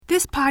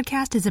This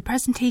podcast is a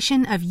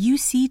presentation of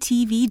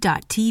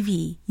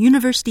UCTV.tv,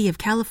 University of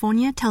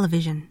California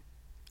Television.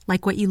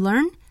 Like what you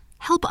learn?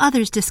 Help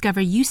others discover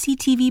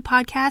UCTV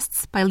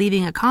podcasts by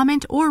leaving a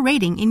comment or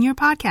rating in your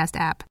podcast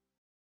app.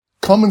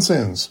 Common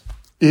sense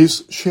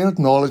is shared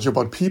knowledge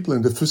about people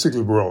in the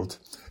physical world,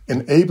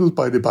 enabled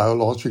by the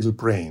biological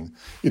brain.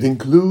 It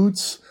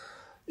includes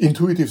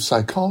intuitive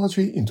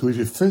psychology,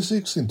 intuitive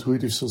physics,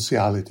 intuitive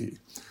sociality.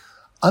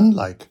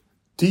 Unlike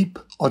deep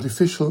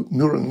artificial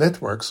neural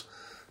networks,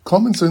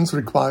 common sense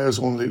requires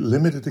only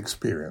limited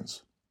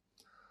experience.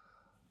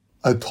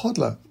 A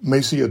toddler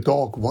may see a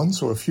dog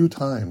once or a few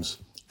times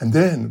and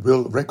then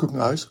will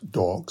recognize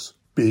dogs,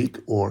 big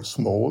or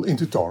small, in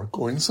the dark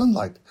or in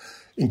sunlight.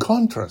 In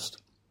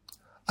contrast,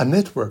 a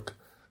network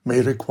may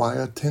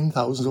require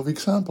 10,000 of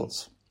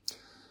examples.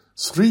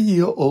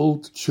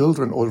 3-year-old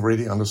children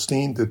already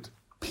understand that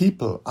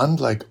people,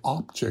 unlike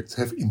objects,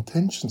 have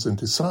intentions and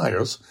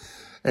desires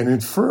and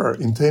infer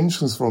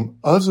intentions from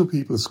other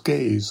people's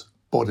gaze,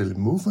 bodily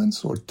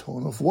movements, or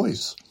tone of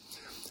voice.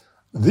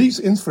 These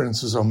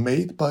inferences are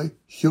made by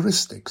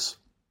heuristics.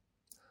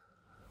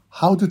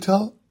 How to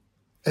tell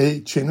a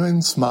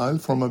genuine smile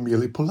from a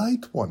merely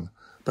polite one?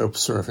 By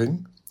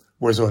observing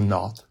whether or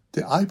not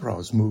the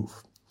eyebrows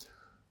move.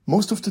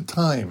 Most of the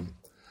time,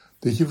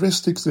 the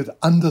heuristics that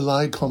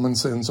underlie common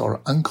sense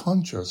are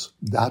unconscious,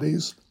 that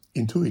is,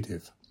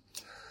 intuitive.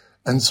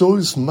 And so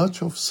is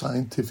much of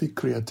scientific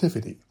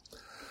creativity.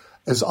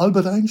 As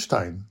Albert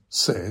Einstein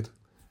said,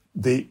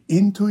 the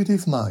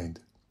intuitive mind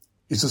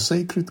is a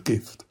sacred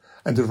gift,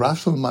 and the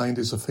rational mind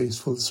is a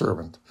faithful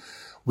servant.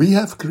 We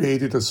have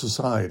created a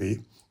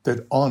society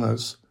that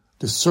honors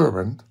the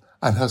servant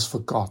and has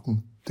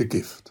forgotten the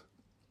gift.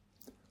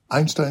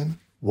 Einstein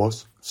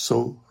was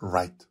so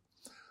right.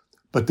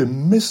 But the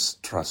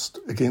mistrust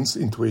against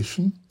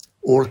intuition,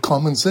 or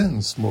common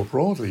sense more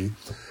broadly,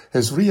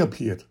 has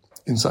reappeared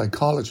in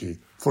psychology,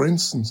 for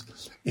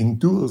instance, in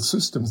dual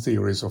system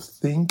theories of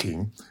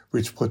thinking,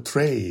 which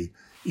portray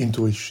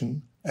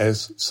intuition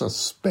as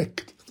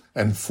suspect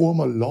and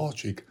formal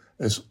logic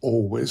as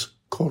always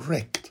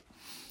correct.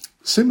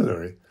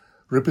 Similarly,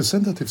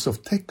 representatives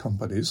of tech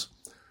companies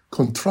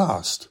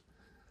contrast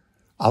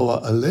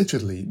our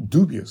allegedly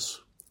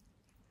dubious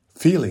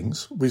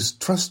feelings with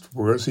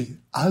trustworthy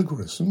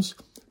algorithms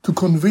to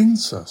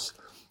convince us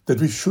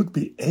that we should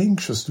be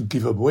anxious to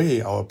give away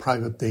our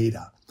private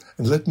data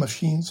and let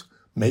machines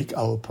make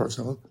our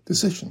personal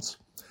decisions.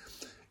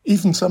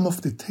 Even some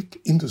of the tech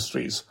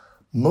industry's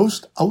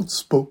most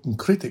outspoken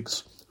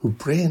critics who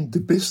brand the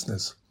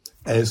business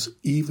as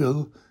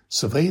evil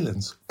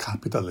surveillance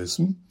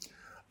capitalism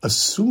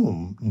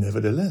assume,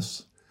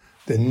 nevertheless,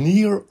 the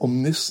near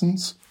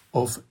omniscience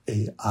of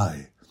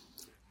AI.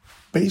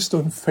 Based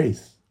on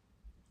faith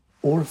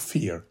or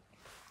fear,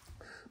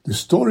 the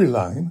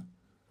storyline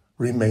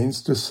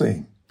remains the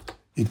same.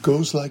 It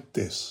goes like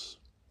this.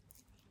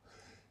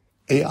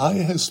 AI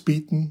has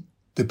beaten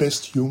the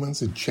best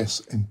humans in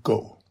chess and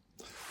Go.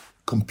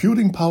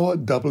 Computing power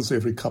doubles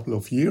every couple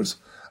of years.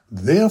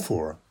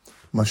 Therefore,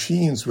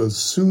 machines will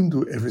soon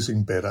do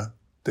everything better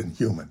than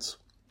humans.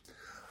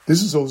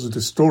 This is also the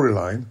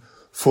storyline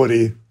for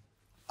the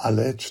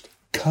alleged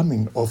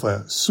coming of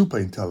a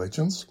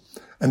superintelligence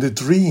and the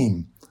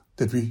dream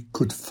that we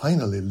could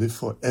finally live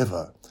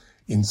forever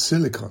in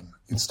silicon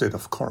instead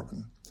of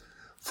carbon.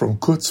 From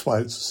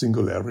Kurzweil's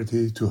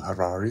Singularity to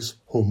Harari's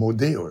Homo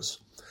Deus.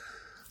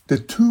 The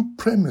two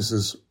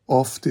premises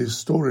of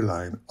this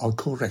storyline are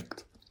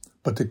correct,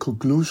 but the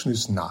conclusion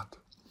is not.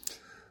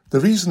 The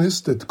reason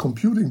is that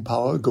computing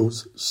power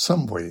goes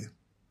some way,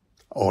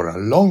 or a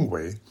long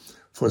way,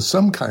 for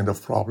some kind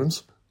of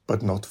problems,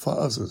 but not for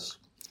others.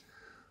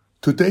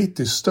 To date,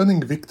 the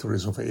stunning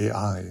victories of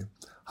AI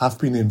have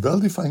been in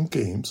well-defined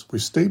games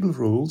with stable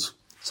rules,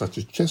 such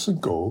as chess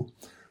and Go,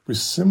 with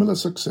similar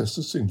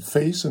successes in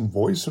face and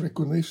voice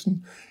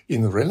recognition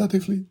in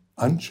relatively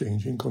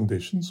unchanging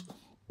conditions,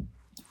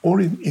 or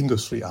in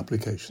industry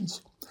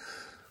applications.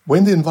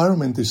 When the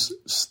environment is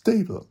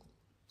stable,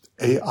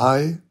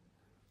 AI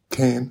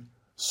can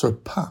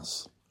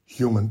surpass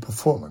human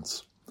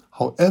performance.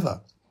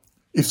 However,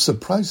 if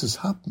surprises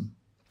happen,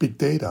 big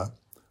data,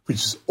 which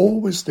is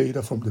always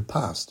data from the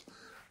past,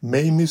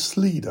 may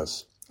mislead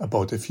us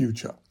about the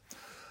future.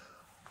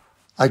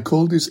 I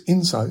call this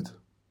insight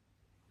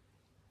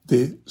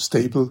the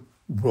stable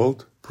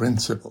world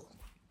principle.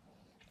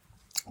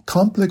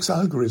 Complex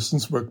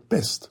algorithms work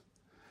best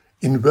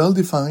in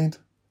well-defined,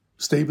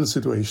 stable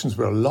situations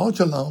where large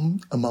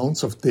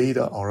amounts of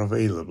data are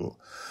available.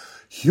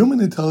 Human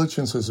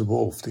intelligence has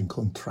evolved, in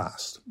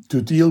contrast,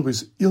 to deal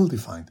with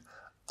ill-defined,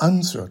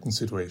 uncertain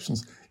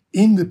situations,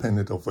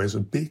 independent of whether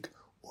big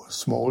or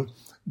small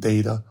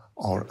data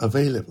are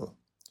available.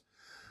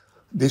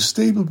 The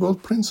stable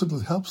world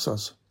principle helps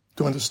us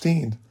to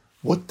understand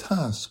what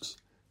tasks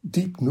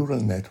deep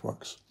neural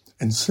networks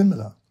and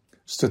similar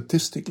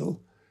statistical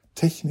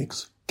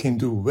techniques can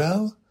do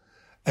well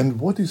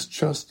and what is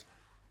just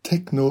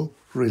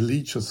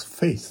techno-religious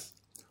faith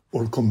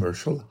or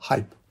commercial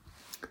hype.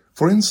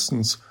 For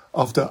instance,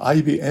 after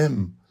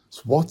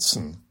IBM's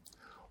Watson,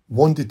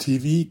 won the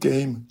TV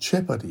game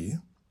Jeopardy!,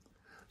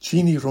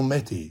 Ginny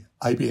Rometty,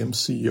 IBM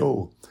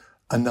CEO,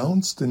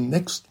 announced the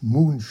next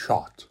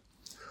moonshot.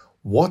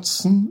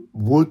 Watson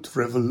would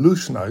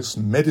revolutionize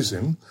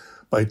medicine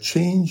by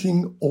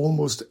changing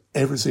almost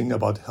everything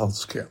about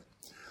healthcare.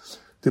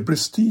 The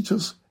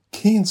prestigious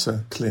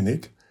cancer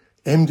clinic,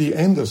 MD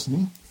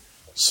Anderson,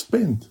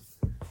 spent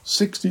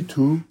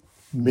 $62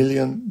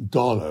 million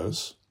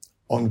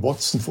on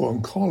Watson for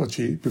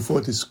oncology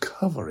before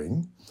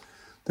discovering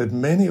that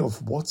many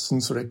of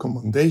Watson's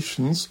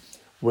recommendations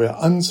were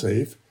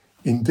unsafe,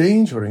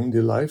 endangering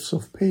the lives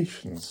of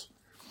patients,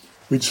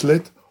 which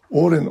led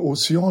Oren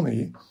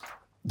Oceani,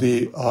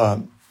 the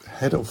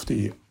head of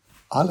the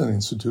Allen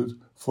Institute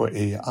for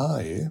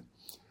AI,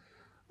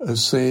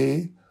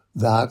 say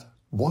that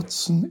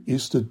Watson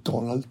is the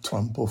Donald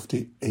Trump of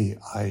the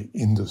AI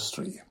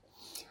industry.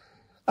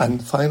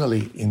 And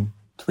finally, in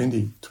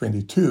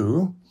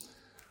 2022,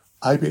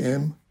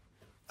 IBM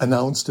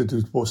announced that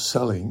it was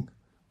selling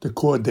the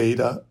core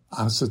data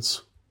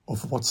assets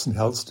of Watson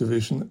Health's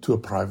division to a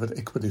private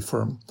equity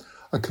firm,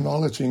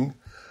 acknowledging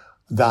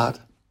that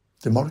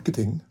the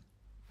marketing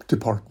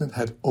department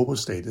had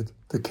overstated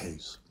the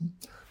case.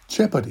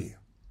 Jeopardy!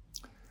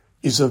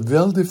 Is a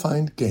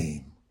well-defined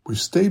game with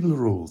stable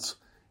rules.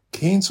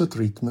 Cancer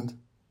treatment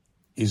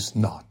is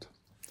not.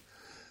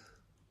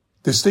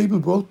 The stable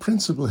world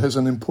principle has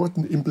an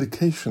important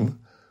implication,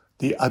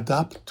 the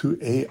adapt to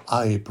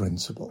AI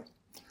principle.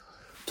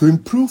 To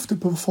improve the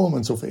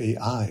performance of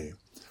AI,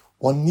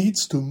 one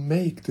needs to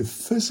make the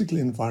physical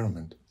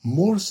environment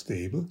more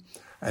stable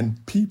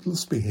and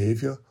people's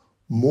behavior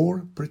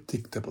more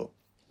predictable.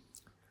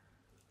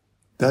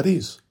 That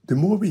is, the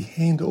more we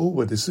hand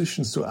over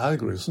decisions to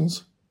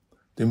algorithms,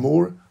 the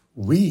more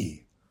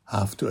we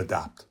have to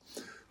adapt.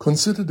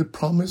 Consider the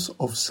promise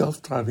of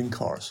self-driving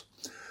cars.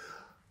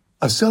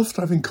 A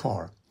self-driving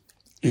car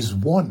is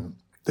one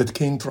that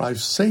can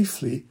drive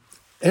safely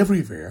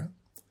everywhere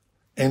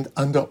and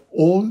under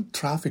all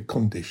traffic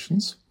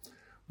conditions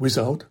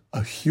without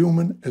a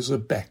human as a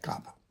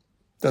backup.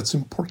 That's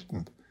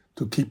important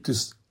to keep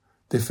this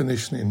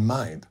definition in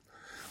mind.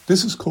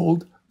 This is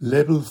called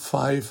level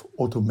 5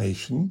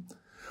 automation,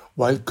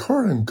 while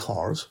current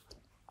cars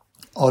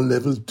are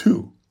level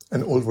 2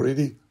 and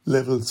already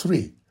level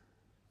 3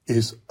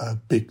 is a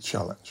big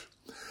challenge.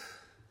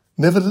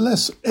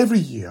 Nevertheless, every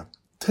year,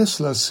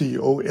 Tesla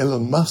CEO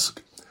Elon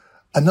Musk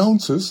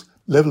announces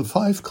level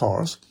 5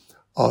 cars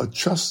are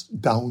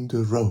just down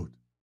the road.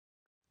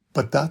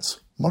 But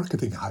that's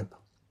marketing hype.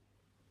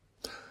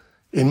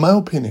 In my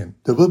opinion,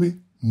 there will be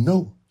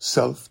no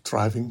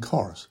self-driving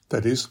cars,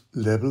 that is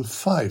level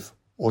 5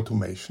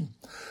 automation.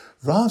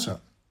 Rather,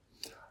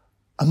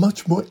 a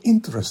much more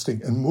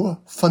interesting and more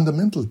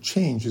fundamental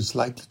change is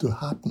likely to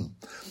happen.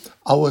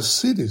 Our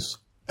cities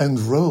and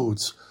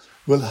roads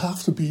will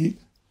have to be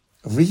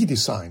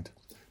redesigned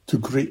to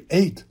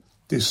create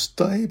this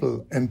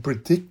stable and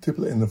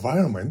predictable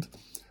environment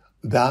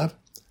that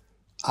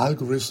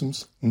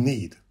algorithms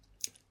need.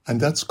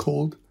 And that's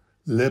called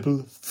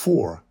level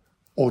 4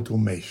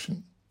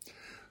 automation,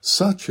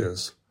 such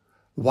as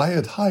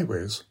wired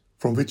highways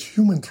from which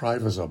human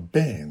drivers are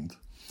banned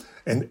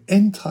and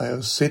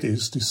entire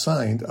cities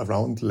designed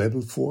around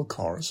level 4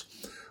 cars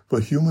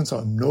where humans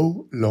are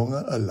no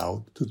longer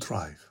allowed to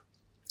drive.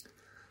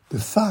 The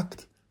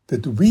fact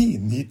that we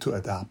need to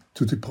adapt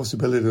to the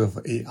possibility of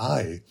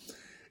AI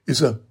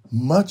is a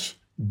much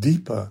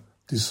deeper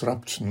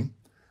disruption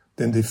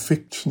than the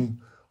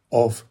fiction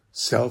of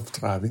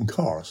self-driving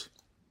cars.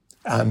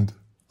 And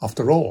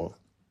after all,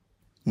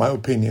 my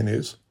opinion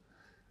is,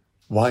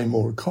 why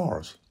more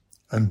cars?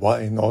 And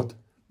why not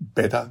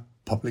better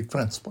public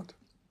transport?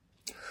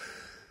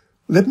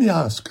 Let me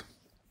ask,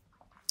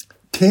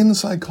 can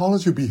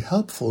psychology be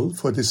helpful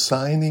for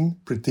designing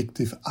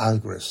predictive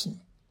algorithms?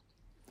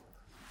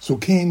 So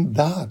can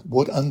that,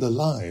 what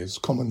underlies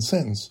common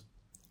sense,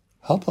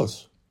 help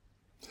us?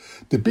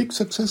 The big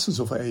successes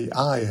of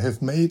AI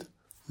have made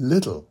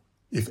little,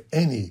 if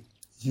any,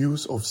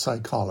 use of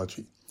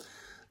psychology.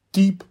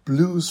 Deep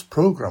Blue's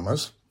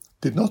programmers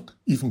did not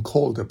even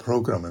call their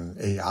program an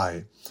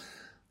AI,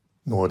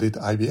 nor did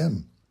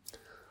IBM.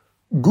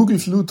 Google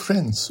Flu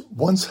Trends,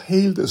 once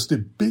hailed as the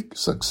big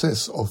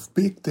success of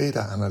big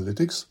data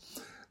analytics,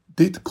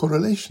 did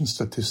correlation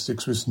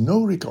statistics with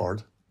no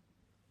regard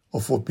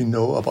of what we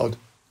know about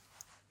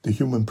the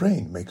human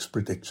brain makes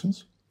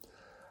predictions.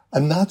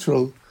 And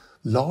natural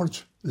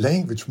large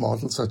language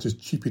models such as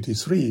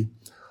GPT-3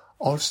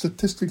 are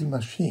statistical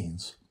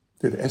machines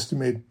that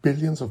estimate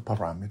billions of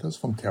parameters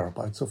from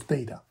terabytes of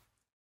data.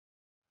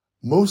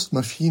 Most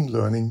machine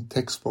learning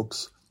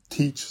textbooks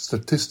teach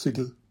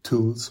statistical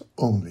tools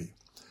only.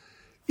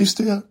 Is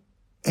there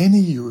any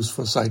use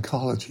for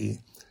psychology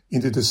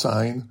in the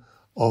design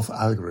of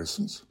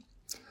algorithms?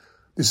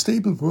 The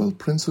stable world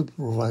principle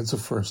provides a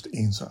first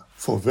answer.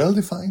 For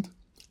well-defined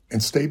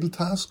and stable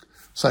tasks,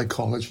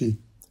 psychology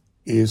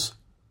is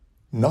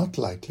not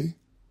likely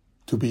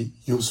to be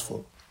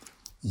useful.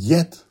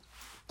 Yet,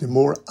 the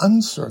more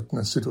uncertain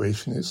a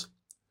situation is,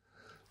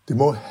 the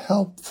more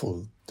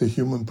helpful the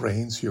human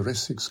brain's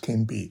heuristics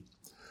can be.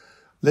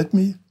 Let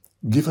me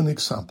give an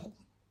example.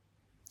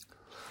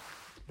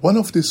 One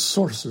of the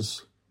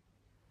sources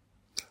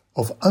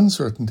of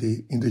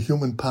uncertainty in the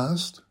human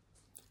past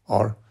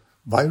are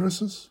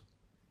viruses,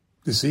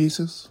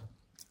 diseases,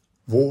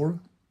 war,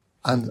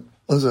 and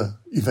other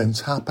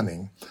events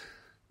happening.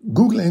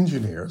 Google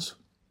engineers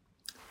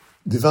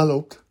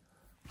developed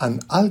an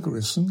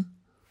algorithm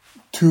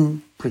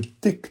to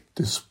predict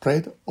the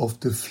spread of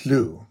the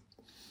flu.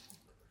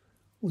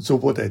 So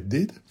what they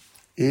did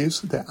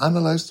is they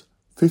analyzed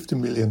 50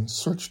 million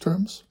search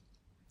terms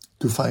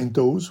to find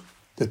those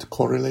that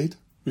correlate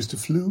with the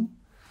flu,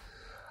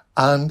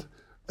 and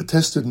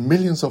tested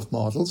millions of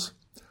models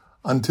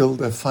until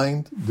they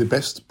find the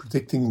best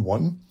predicting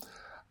one,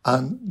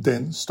 and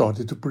then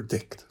started to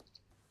predict.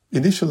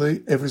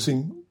 Initially,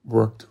 everything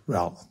worked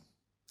well.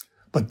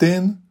 But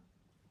then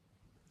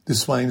the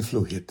swine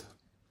flu hit.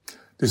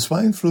 The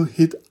swine flu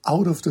hit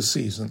out of the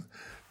season.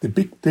 The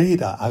big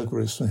data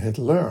algorithm had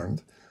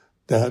learned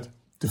that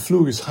the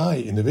flu is high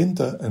in the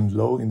winter and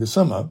low in the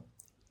summer,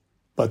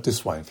 but the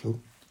swine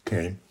flu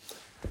came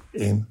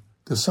in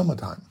the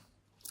summertime.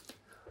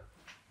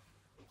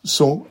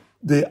 So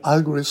the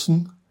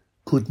algorithm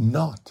could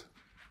not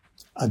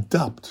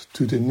adapt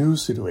to the new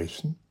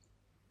situation,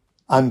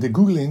 and the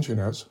Google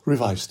engineers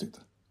revised it.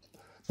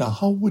 Now,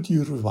 how would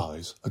you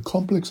revise a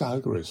complex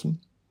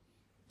algorithm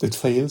that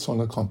fails on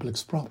a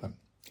complex problem?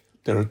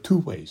 There are two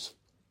ways.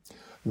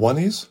 One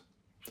is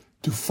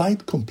to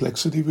fight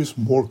complexity with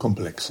more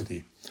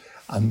complexity.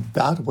 And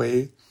that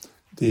way,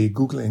 the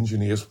Google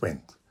engineers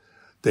went.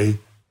 They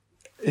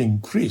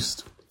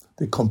increased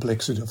the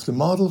complexity of the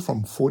model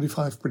from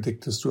 45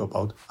 predictors to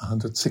about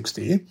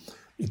 160.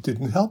 It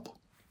didn't help.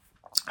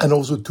 And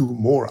also 2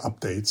 more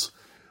updates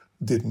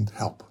didn't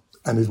help.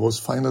 And it was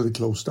finally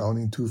closed down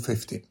in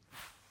 250.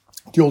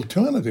 The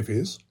alternative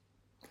is,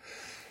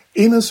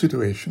 in a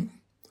situation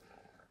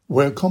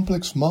where a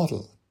complex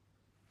model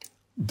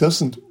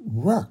doesn't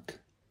work,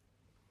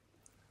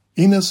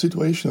 in a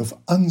situation of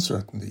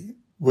uncertainty,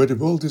 where the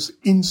world is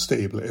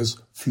unstable as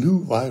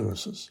flu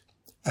viruses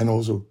and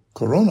also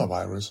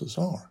coronaviruses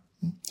are,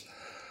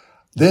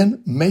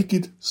 then make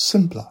it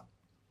simpler.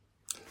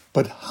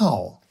 But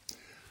how?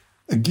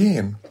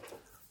 Again,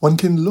 one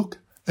can look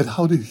at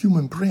how the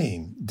human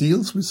brain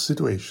deals with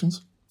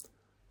situations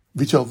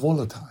which are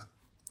volatile,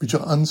 which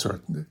are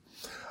uncertain.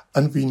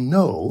 And we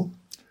know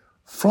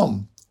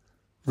from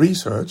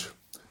research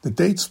that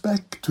dates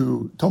back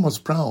to Thomas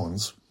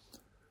Brown's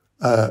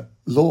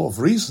law of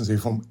recency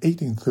from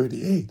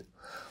 1838,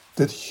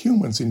 that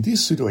humans in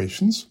these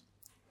situations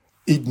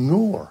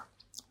ignore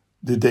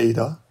the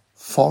data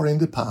far in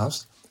the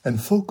past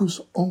and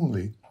focus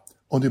only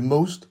on the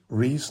most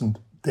recent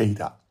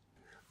data.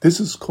 This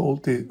is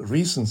called the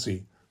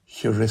recency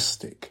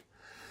heuristic.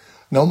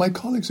 Now, my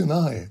colleagues and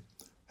I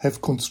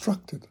have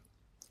constructed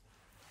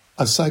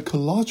a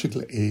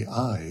psychological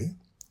AI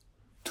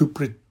to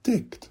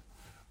predict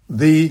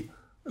the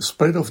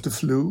spread of the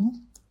flu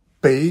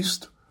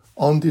based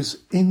on this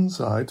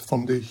insight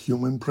from the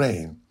human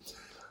brain.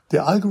 The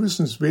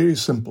algorithm is very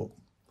simple.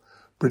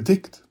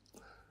 Predict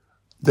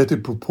that the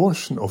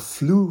proportion of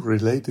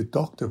flu-related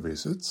doctor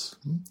visits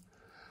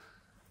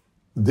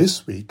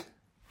this week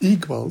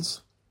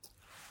equals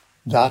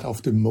that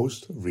of the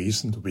most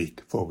recent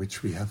week for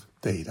which we have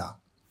data.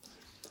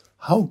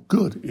 How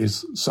good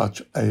is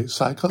such a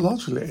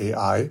psychological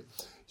AI?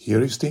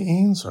 Here is the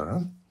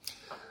answer.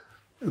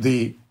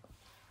 The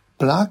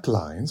black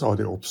lines are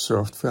the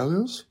observed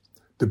values,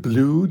 the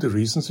blue, the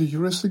recency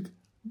heuristic,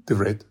 the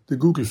red, the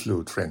Google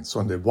flu trends.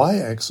 On the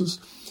y-axis,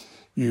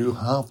 you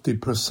have the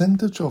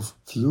percentage of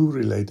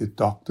flu-related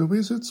doctor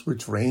visits,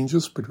 which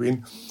ranges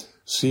between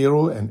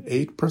 0 and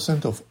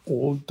 8% of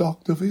all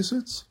doctor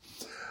visits.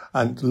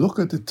 And look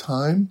at the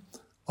time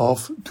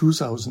of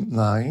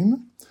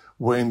 2009,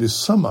 where in the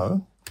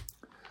summer,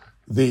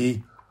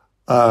 the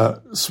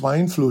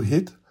swine flu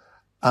hit,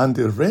 and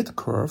the red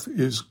curve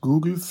is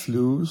Google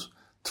flu's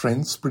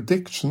trends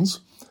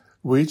predictions,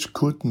 which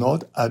could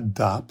not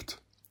adapt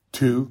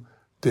to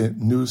the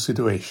new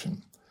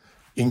situation.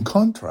 In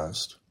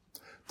contrast,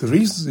 the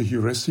recency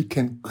heuristic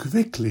can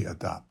quickly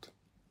adapt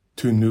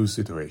to new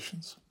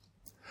situations.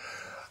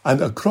 And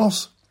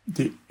across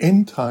the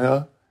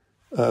entire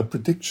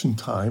prediction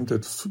time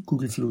that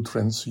Google flu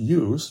trends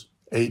used,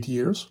 8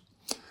 years,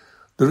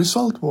 the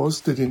result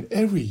was that in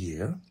every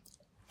year,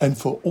 and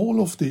for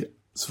all of the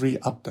 3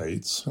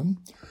 updates,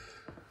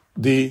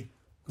 the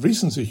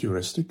recency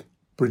heuristic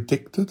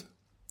predicted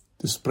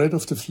the spread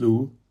of the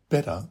flu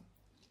better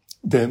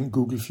than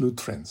Google flu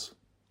trends.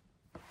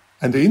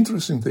 And the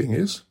interesting thing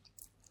is,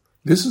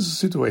 this is a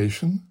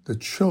situation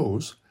that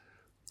shows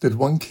that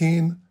one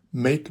can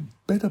make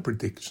better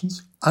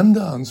predictions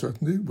under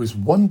uncertainty with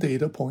one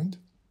data point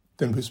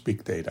than with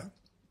big data.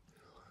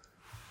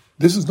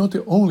 This is not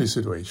the only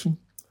situation.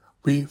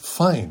 We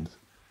find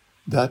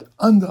that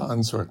under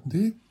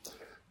uncertainty,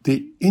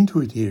 the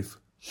intuitive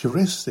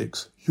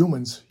heuristics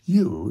humans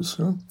use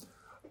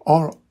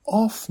are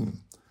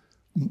often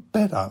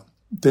better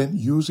then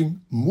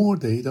using more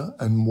data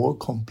and more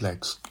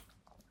complex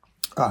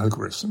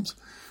algorithms.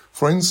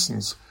 For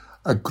instance,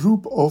 a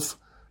group of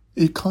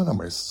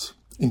economists,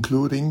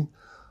 including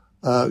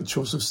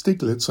Joseph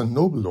Stiglitz, a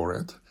Nobel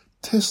laureate,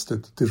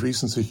 tested the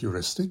recency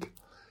heuristic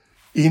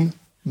in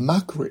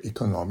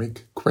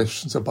macroeconomic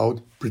questions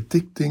about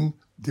predicting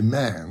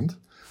demand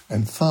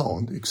and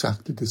found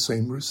exactly the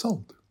same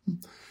result.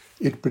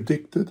 It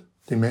predicted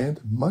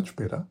demand much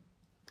better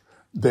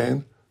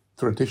than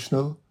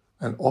traditional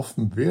and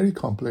often very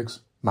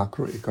complex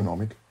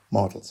macroeconomic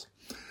models.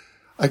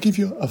 I give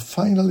you a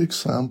final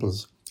example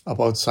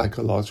about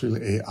psychological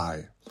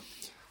AI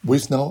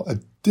with now a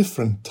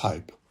different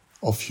type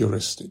of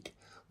heuristic,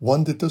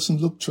 one that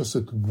doesn't look just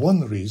at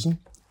one reason,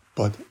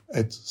 but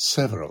at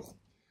several.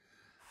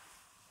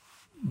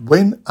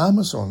 When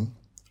Amazon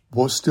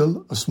was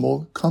still a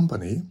small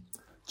company,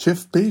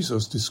 Jeff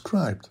Bezos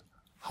described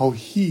how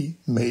he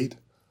made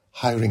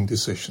hiring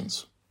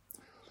decisions.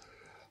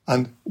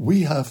 And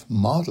we have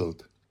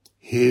modeled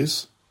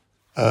his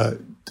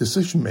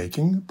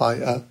decision-making by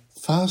a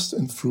fast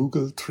and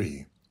frugal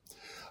tree.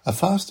 A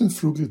fast and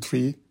frugal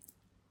tree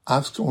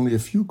asks only a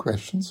few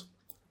questions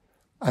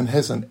and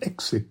has an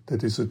exit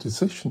that is a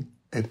decision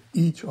at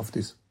each of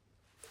these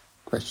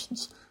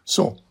questions.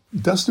 So,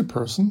 does the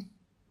person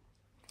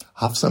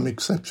have some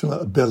exceptional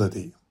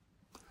ability?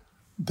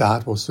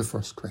 That was the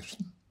first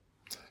question.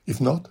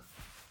 If not,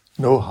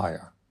 no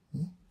hire.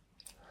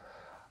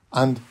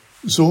 And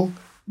so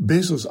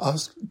Bezos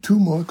asked 2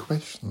 more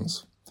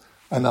questions,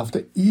 and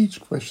after each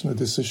question a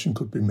decision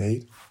could be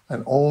made,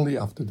 and only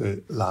after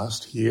the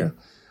last year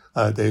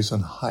there is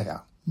an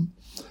hire.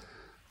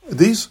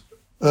 This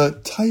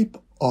type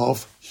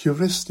of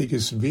heuristic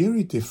is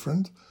very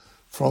different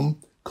from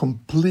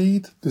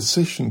complete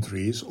decision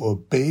trees or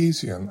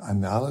Bayesian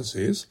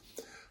analysis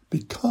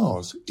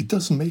because it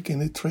doesn't make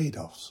any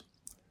trade-offs.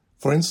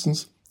 For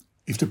instance,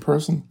 if the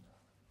person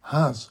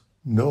has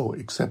no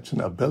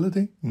exceptional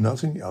ability,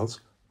 nothing else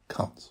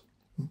counts.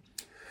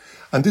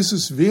 And this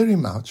is very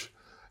much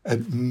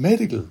at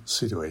medical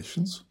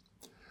situations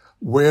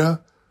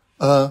where,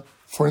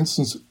 for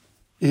instance,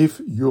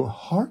 if your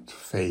heart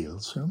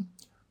fails,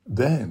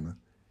 then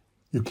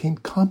you can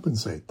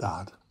compensate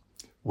that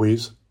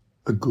with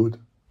a good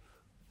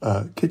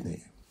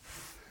kidney.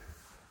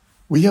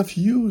 We have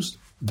used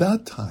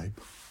that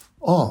type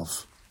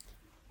of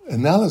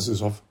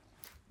analysis of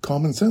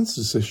common sense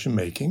decision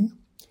making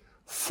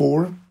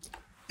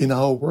in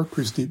our work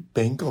with the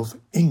Bank of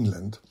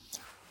England,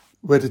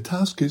 where the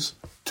task is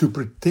to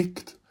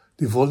predict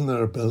the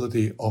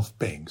vulnerability of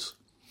banks.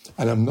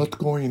 And I'm not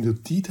going into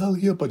detail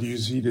here, but you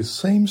see the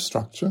same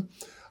structure,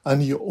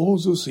 and you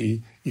also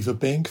see if a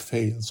bank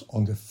fails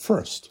on the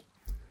first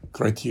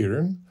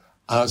criterion,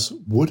 as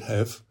would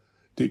have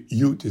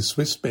the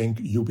Swiss bank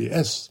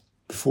UBS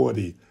before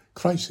the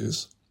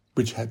crisis,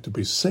 which had to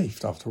be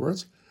saved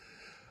afterwards.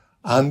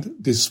 And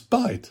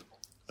despite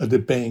the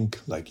bank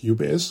like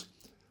UBS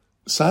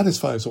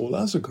satisfies all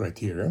other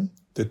criteria,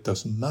 that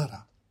doesn't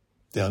matter.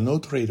 There are no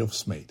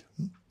trade-offs made.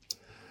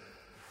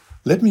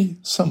 Let me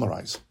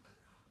summarize.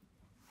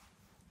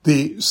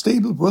 The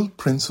stable world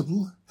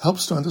principle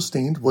helps to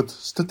understand what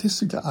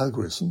statistical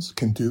algorithms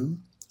can do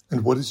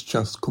and what is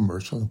just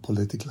commercial and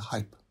political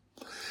hype.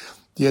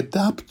 The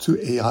adapt to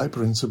AI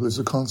principle is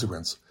a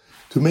consequence.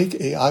 To make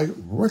AI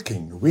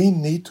working, we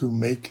need to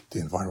make the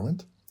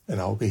environment and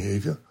our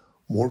behavior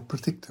more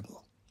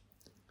predictable.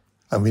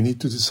 And we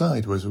need to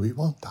decide whether we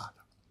want that.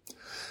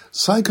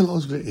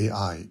 Psychological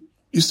AI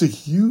is the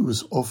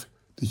use of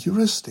the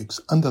heuristics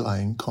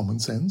underlying common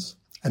sense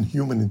and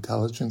human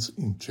intelligence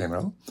in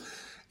general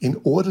in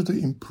order to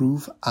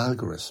improve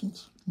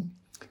algorithms.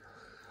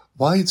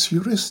 Why it's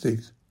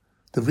heuristic?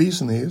 The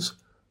reason is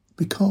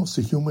because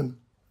the human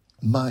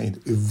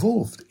mind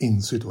evolved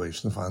in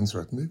situations of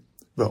uncertainty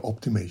where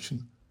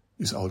optimization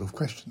is out of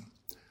question.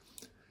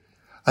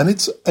 And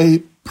it's a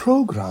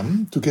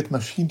program to get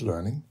machine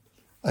learning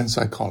and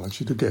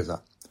psychology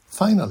together.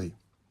 Finally,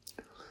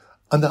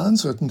 under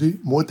uncertainty,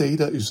 more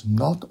data is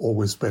not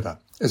always better.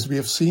 As we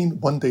have seen,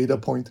 one data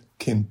point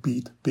can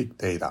beat big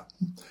data.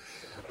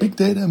 Big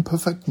data and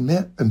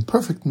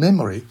perfect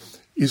memory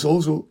is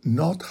also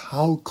not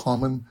how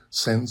common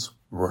sense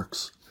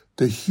works.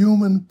 The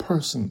human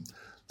person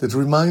that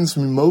reminds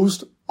me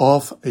most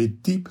of a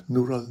deep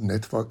neural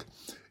network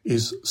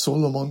is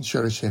Solomon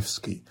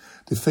Cheryshev,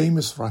 the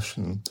famous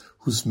Russian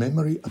whose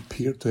memory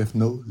appeared to have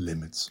no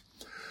limits.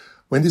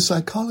 When the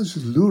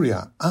psychologist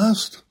Luria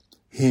asked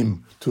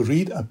him to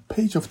read a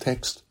page of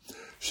text,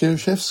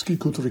 Cheryshev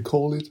could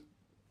recall it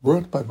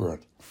word by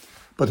word.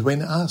 But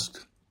when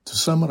asked to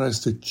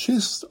summarize the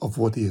gist of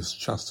what he has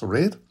just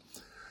read,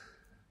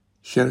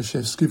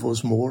 Cheryshev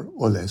was more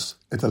or less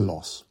at a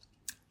loss.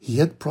 He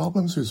had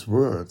problems with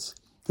words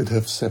that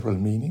have several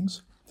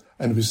meanings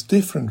and with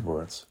different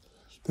words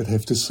that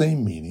have the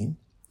same meaning,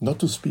 not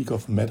to speak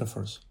of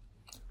metaphors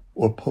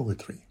or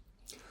poetry.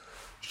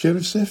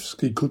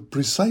 Cheryshev could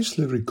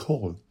precisely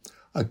recall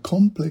a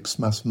complex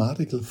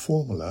mathematical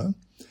formula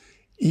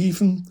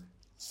even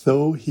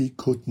though he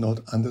could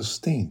not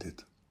understand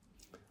it.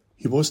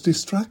 He was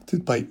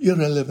distracted by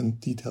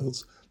irrelevant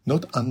details,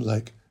 not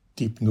unlike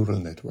deep neural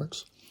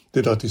networks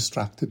that are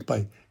distracted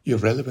by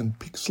irrelevant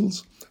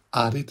pixels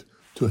added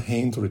to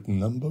handwritten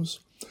numbers,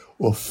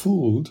 or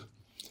fooled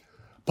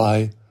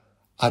by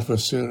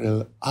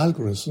adversarial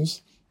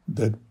algorithms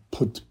that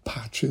put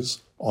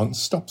patches on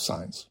stop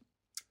signs.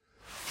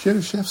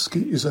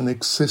 Chernyshevsky is an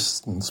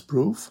existence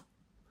proof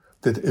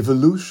that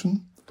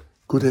evolution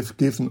could have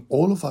given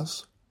all of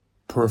us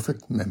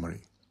perfect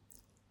memory,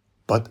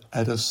 but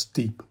at a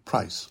steep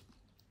price.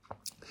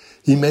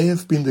 He may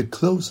have been the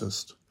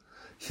closest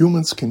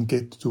humans can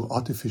get to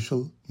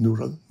artificial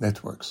neural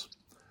networks,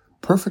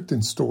 perfect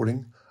in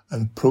storing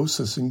and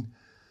processing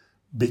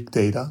big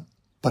data,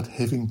 but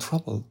having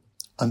trouble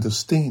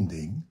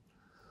understanding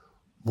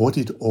what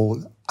it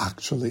all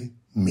actually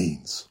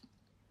means.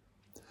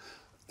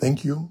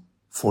 Thank you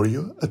for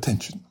your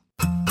attention.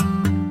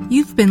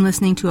 You've been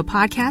listening to a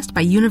podcast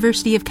by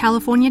University of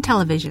California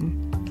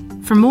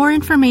Television. For more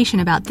information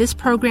about this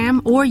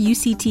program or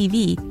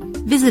UCTV,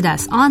 visit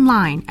us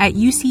online at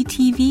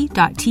uctv.tv